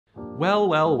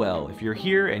Well, if you're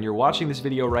here and you're watching this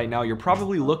video right now, you're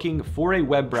probably looking for a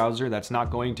web browser that's not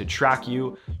going to track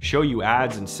you, show you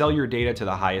ads, and sell your data to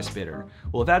the highest bidder.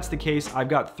 Well, if that's the case, I've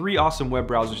got 3 awesome web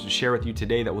browsers to share with you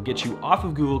today that will get you off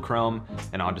of Google Chrome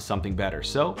and onto something better.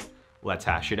 So let's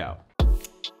hash it out.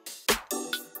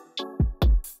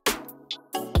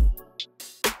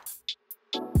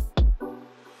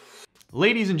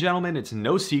 Ladies and gentlemen, it's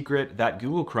no secret that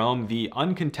Google Chrome, the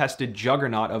uncontested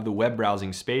juggernaut of the web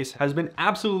browsing space, has been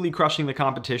absolutely crushing the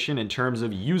competition in terms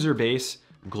of user base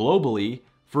globally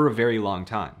for a very long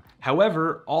time.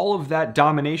 However, all of that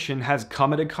domination has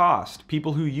come at a cost.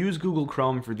 People who use Google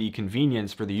Chrome for the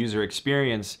convenience, for the user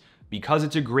experience, because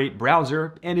it's a great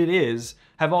browser, and it is,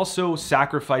 have also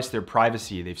sacrificed their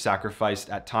privacy. They've sacrificed,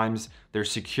 at times, their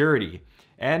security.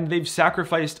 And they've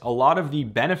sacrificed a lot of the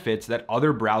benefits that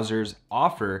other browsers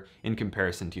offer in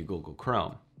comparison to Google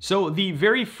Chrome. So the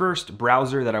very first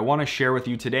browser that I want to share with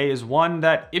you today is one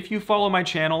that, if you follow my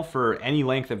channel for any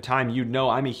length of time, you'd know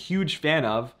I'm a huge fan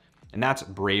of, and that's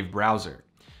Brave Browser.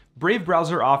 Brave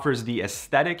Browser offers the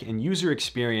aesthetic and user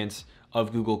experience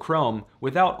of Google Chrome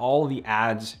without all the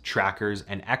ads, trackers,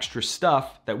 and extra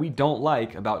stuff that we don't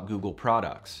like about Google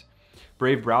products.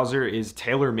 Brave Browser is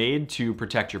tailor-made to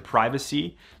protect your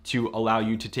privacy, to allow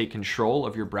you to take control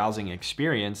of your browsing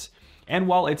experience. And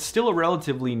while it's still a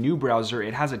relatively new browser,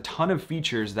 it has a ton of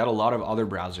features that a lot of other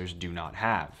browsers do not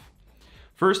have.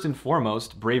 First and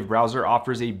foremost, Brave Browser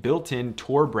offers a built-in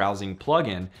Tor browsing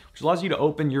plugin, which allows you to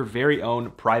open your very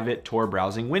own private Tor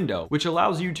browsing window, which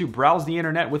allows you to browse the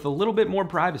internet with a little bit more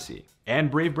privacy. And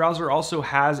Brave Browser also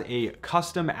has a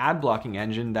custom ad blocking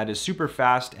engine that is super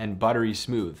fast and buttery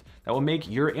smooth that will make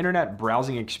your internet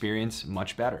browsing experience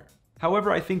much better.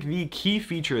 However, I think the key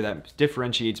feature that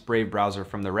differentiates Brave Browser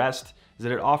from the rest is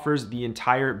that it offers the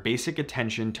entire basic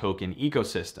attention token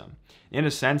ecosystem. In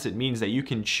a sense, it means that you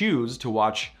can choose to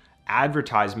watch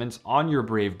advertisements on your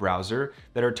Brave Browser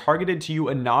that are targeted to you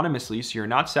anonymously, so you're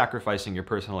not sacrificing your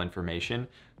personal information,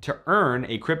 to earn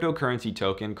a cryptocurrency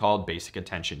token called Basic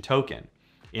Attention Token.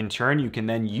 In turn, you can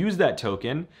then use that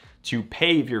token to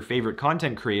pay your favorite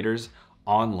content creators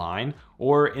online,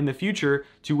 or in the future,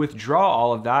 to withdraw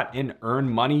all of that and earn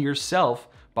money yourself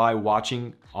by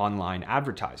watching online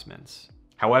advertisements.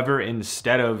 However,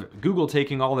 instead of Google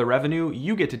taking all the revenue,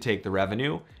 you get to take the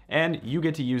revenue and you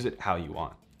get to use it how you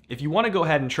want. If you want to go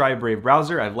ahead and try Brave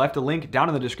Browser, I've left a link down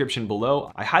in the description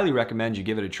below. I highly recommend you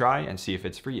give it a try and see if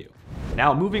it's for you.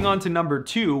 Now, moving on to number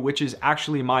 2, which is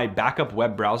actually my backup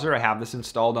web browser. I have this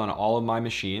installed on all of my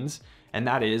machines, and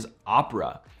that is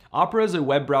Opera. Opera is a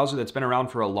web browser that's been around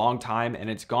for a long time, and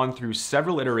it's gone through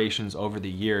several iterations over the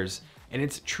years, and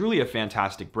it's truly a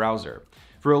fantastic browser.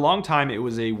 For a long time, it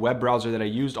was a web browser that I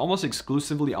used almost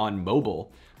exclusively on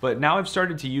mobile, but now I've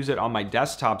started to use it on my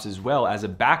desktops as well as a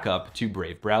backup to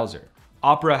Brave Browser.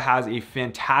 Opera has a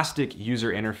fantastic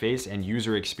user interface and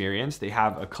user experience. They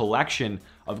have a collection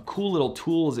of cool little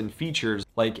tools and features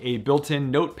like a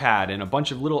built-in notepad and a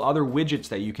bunch of little other widgets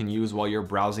that you can use while you're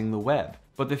browsing the web.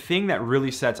 But the thing that really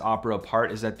sets Opera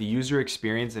apart is that the user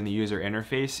experience and the user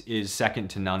interface is second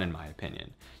to none, in my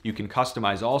opinion. You can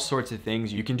customize all sorts of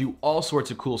things. You can do all sorts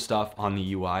of cool stuff on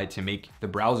the UI to make the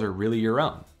browser really your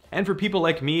own. And for people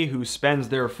like me who spends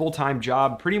their full-time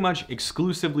job pretty much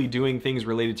exclusively doing things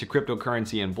related to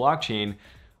cryptocurrency and blockchain,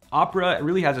 Opera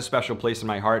really has a special place in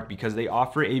my heart because they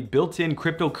offer a built-in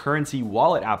cryptocurrency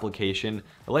wallet application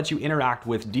that lets you interact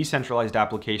with decentralized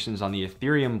applications on the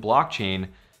Ethereum blockchain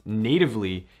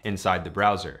natively inside the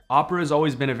browser. Opera has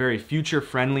always been a very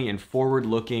future-friendly and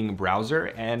forward-looking browser,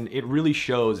 and it really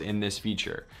shows in this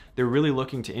feature. They're really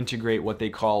looking to integrate what they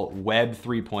call Web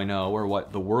 3.0, or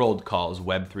what the world calls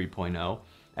Web 3.0,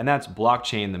 and that's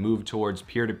blockchain, the move towards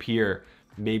peer-to-peer,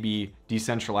 maybe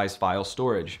decentralized file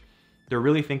storage. They're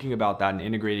really thinking about that and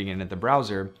integrating it into the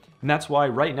browser, and that's why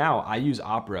right now I use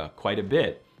Opera quite a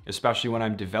bit, especially when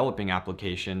I'm developing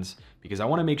applications, because I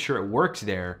want to make sure it works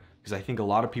there, because I think a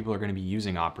lot of people are going to be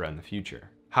using Opera in the future.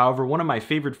 However, one of my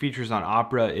favorite features on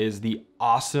Opera is the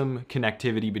awesome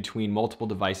connectivity between multiple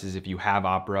devices if you have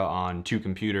Opera on 2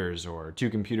 computers or 2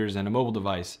 computers and a mobile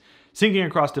device. Syncing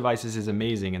across devices is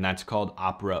amazing, and that's called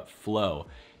Opera Flow.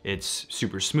 It's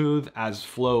super smooth, as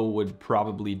Flow would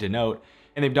probably denote,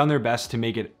 and they've done their best to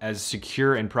make it as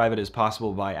secure and private as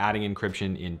possible by adding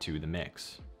encryption into the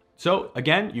mix. So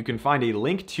again, you can find a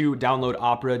link to download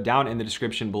Opera down in the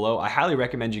description below. I highly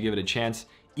recommend you give it a chance.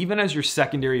 Even as your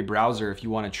secondary browser, if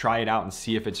you want to try it out and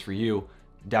see if it's for you,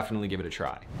 definitely give it a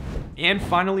try. And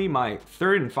finally, my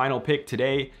third and final pick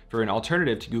today for an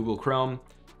alternative to Google Chrome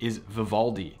is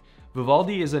Vivaldi.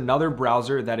 Vivaldi is another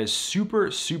browser that is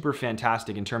super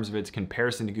fantastic in terms of its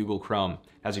comparison to Google Chrome.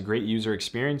 It has a great user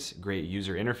experience, great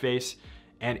user interface,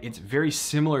 and it's very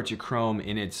similar to Chrome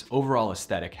in its overall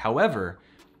aesthetic. However,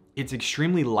 it's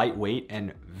extremely lightweight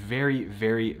and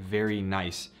very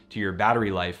nice to your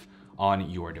battery life on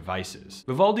your devices.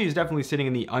 Vivaldi is definitely sitting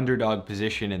in the underdog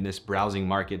position in this browsing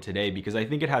market today because I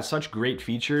think it has such great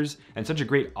features and such a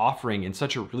great offering in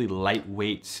such a really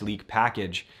lightweight, sleek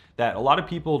package that a lot of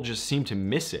people just seem to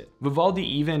miss it. Vivaldi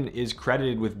even is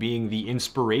credited with being the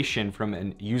inspiration from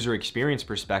a user experience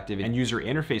perspective and user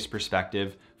interface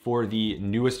perspective for the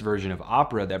newest version of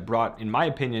Opera that brought, in my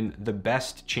opinion, the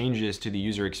best changes to the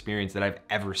user experience that I've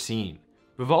ever seen.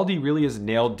 Vivaldi really has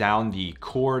nailed down the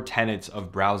core tenets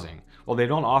of browsing. While they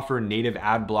don't offer native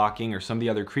ad blocking or some of the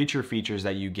other creature features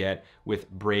that you get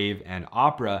with Brave and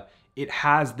Opera, it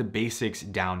has the basics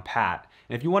down pat.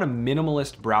 And if you want a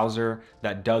minimalist browser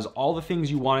that does all the things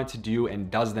you want it to do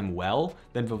and does them well,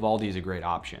 then Vivaldi is a great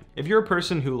option. If you're a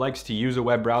person who likes to use a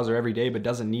web browser every day but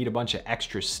doesn't need a bunch of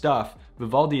extra stuff,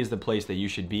 Vivaldi is the place that you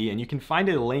should be, and you can find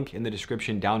a link in the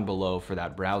description down below for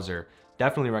that browser.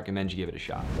 Definitely recommend you give it a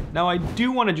shot. Now, I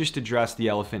do want to just address the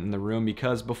elephant in the room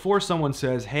because before someone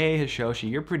says, hey, Hashoshi,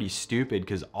 you're pretty stupid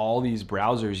because all these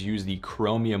browsers use the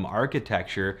Chromium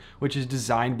architecture, which is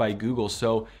designed by Google,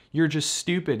 so you're just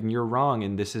stupid and you're wrong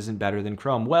and this isn't better than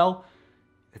Chrome. Well,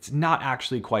 it's not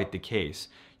actually quite the case.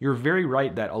 You're very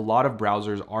right that a lot of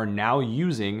browsers are now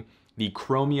using the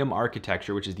Chromium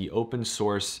architecture, which is the open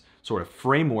source sort of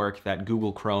framework that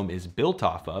Google Chrome is built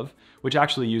off of, which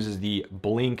actually uses the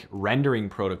Blink rendering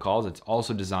protocols. It's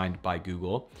also designed by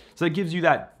Google. So that gives you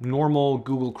that normal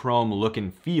Google Chrome look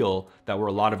and feel that a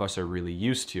lot of us are really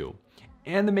used to.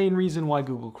 And the main reason why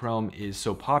Google Chrome is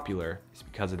so popular is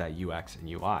because of that UX and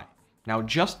UI. Now,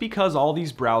 just because all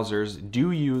these browsers do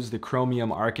use the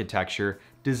Chromium architecture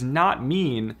does not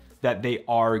mean that they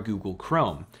are Google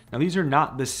Chrome. Now, these are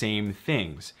not the same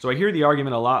things. So I hear the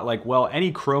argument a lot like, well,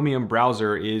 any Chromium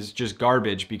browser is just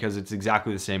garbage because it's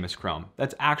exactly the same as Chrome.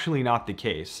 That's actually not the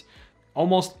case.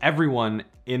 Almost everyone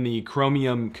in the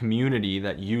Chromium community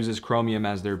that uses Chromium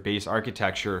as their base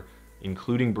architecture,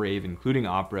 including Brave, including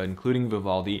Opera, including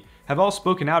Vivaldi, have all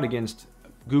spoken out against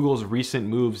Google's recent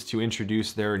moves to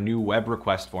introduce their new web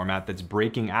request format that's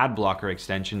breaking ad blocker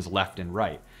extensions left and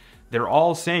right. They're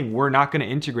all saying we're not going to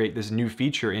integrate this new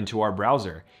feature into our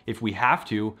browser. If we have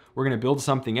to, we're going to build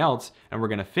something else and we're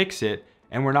going to fix it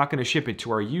and we're not going to ship it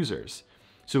to our users.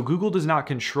 So Google does not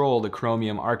control the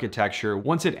Chromium architecture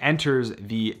once it enters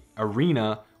the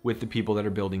arena with the people that are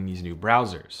building these new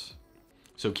browsers.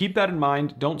 So keep that in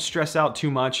mind. Don't stress out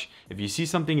too much. If you see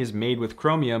something is made with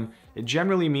Chromium, it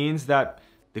generally means that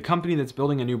the company that's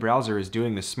building a new browser is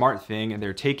doing the smart thing and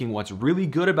they're taking what's really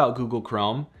good about Google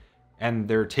Chrome and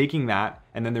they're taking that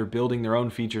and then they're building their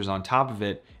own features on top of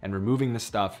it and removing the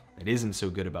stuff that isn't so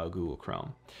good about Google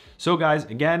Chrome. So guys,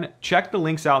 again, check the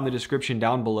links out in the description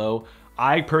down below.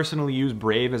 I personally use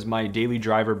Brave as my daily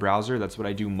driver browser. That's what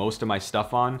I do most of my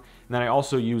stuff on. And then I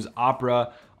also use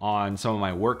Opera on some of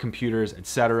my work computers,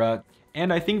 etc.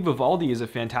 And I think Vivaldi is a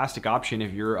fantastic option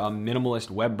if you're a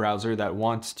minimalist web browser that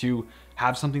wants to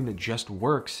have something that just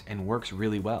works and works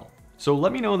really well. So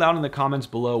let me know down in the comments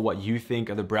below what you think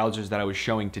of the browsers that I was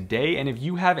showing today, and if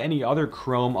you have any other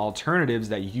Chrome alternatives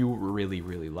that you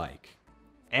really like.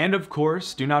 And of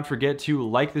course, do not forget to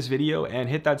like this video and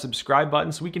hit that subscribe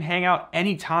button so we can hang out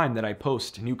anytime that I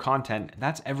post new content.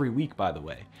 That's every week, by the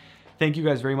way. Thank you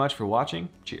guys very much for watching.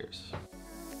 Cheers.